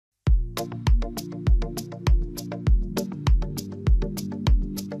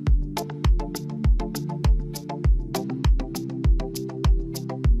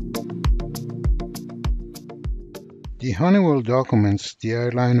Honeywell documents the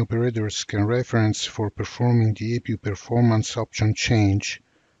airline operators can reference for performing the APU performance option change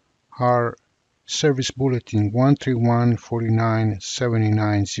are Service Bulletin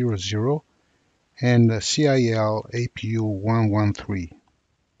 131-49-7900 and CIL APU 113.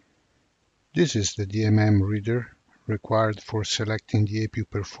 This is the DMM reader required for selecting the APU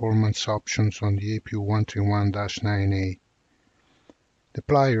performance options on the APU 131-9A. The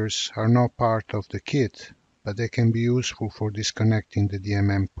pliers are not part of the kit, but they can be useful for disconnecting the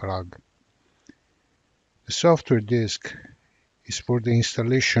DMM plug. The software disk is for the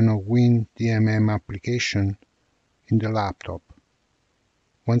installation of WinDMM application in the laptop.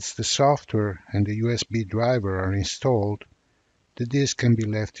 Once the software and the USB driver are installed, the disk can be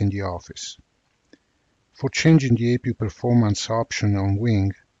left in the office. For changing the APU performance option on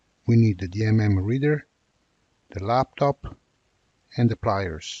Wing, we need the DMM reader, the laptop, and the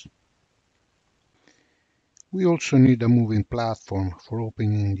pliers. We also need a moving platform for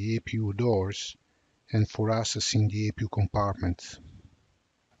opening the APU doors and for accessing the APU compartments.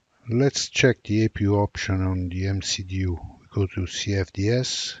 Let's check the APU option on the MCDU. We go to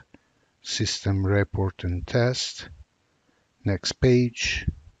CFDS, System Report and Test, next page,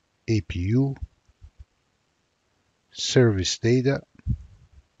 APU, Service Data,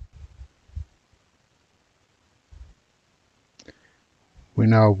 we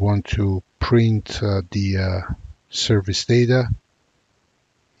now want to print the service data,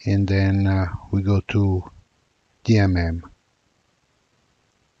 and then we go to DMM.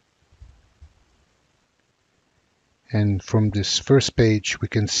 And from this first page, we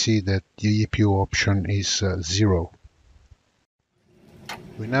can see that the APU option is 0.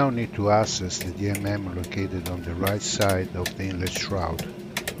 We now need to access the DMM located on the right side of the inlet shroud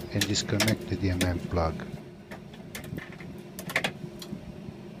and disconnect the DMM plug.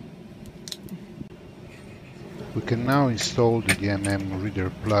 We can now install the DMM reader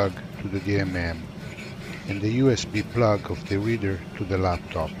plug to the DMM and the USB plug of the reader to the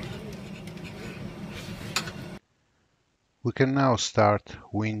laptop. We can now start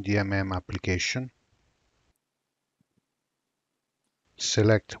WinDMM application.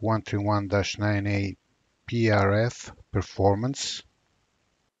 Select 131-9A PRF Performance.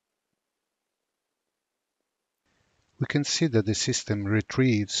 We can see that the system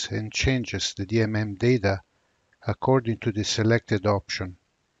retrieves and changes the DMM data according to the selected option,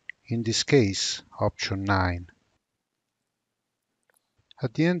 in this case, option 9.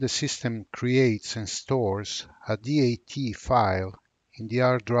 At the end, the system creates and stores a DAT file in the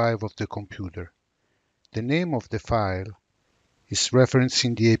hard drive of the computer. The name of the file is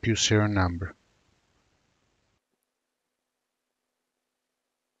referencing the APU serial number.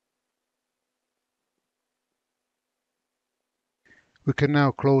 We can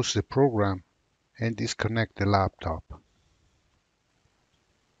now close the program and disconnect the laptop.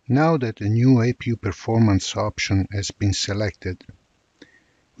 Now that the new APU performance option has been selected,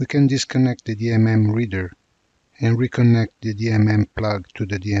 we can disconnect the DMM reader and reconnect the DMM plug to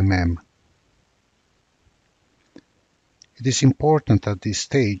the DMM. It is important at this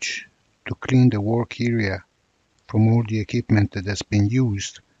stage to clean the work area from all the equipment that has been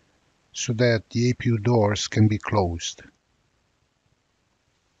used so that the APU doors can be closed.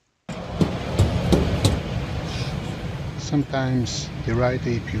 Sometimes the right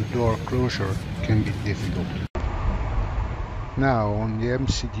APU door closure can be difficult. Now on the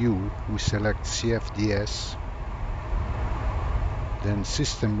MCDU we select CFDS, then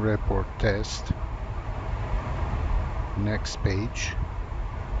System Report Test, next page,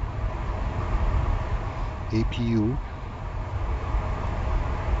 APU,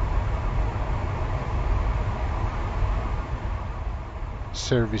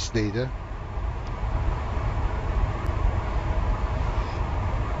 Service Data,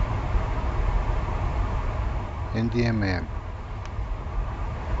 and DMM.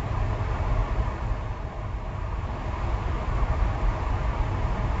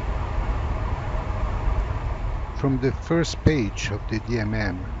 From the first page of the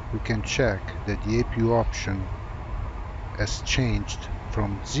DMM, we can check that the APU option has changed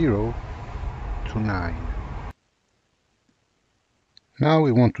from 0 to 9. Now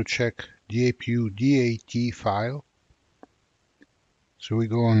we want to check the APU DAT file. So we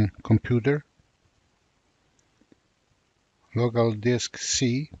go on Computer, Local Disk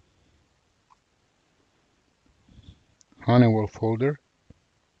C, Honeywell folder,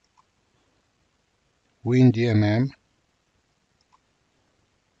 WinDMM,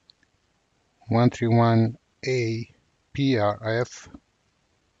 131A PRF,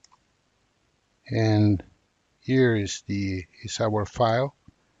 and here is our file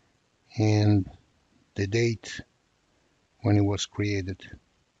and the date when it was created.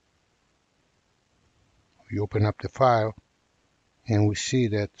 We open up the file and we see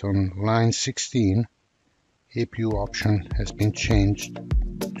that on line 16, APU option has been changed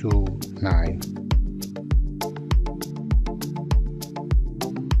to 9.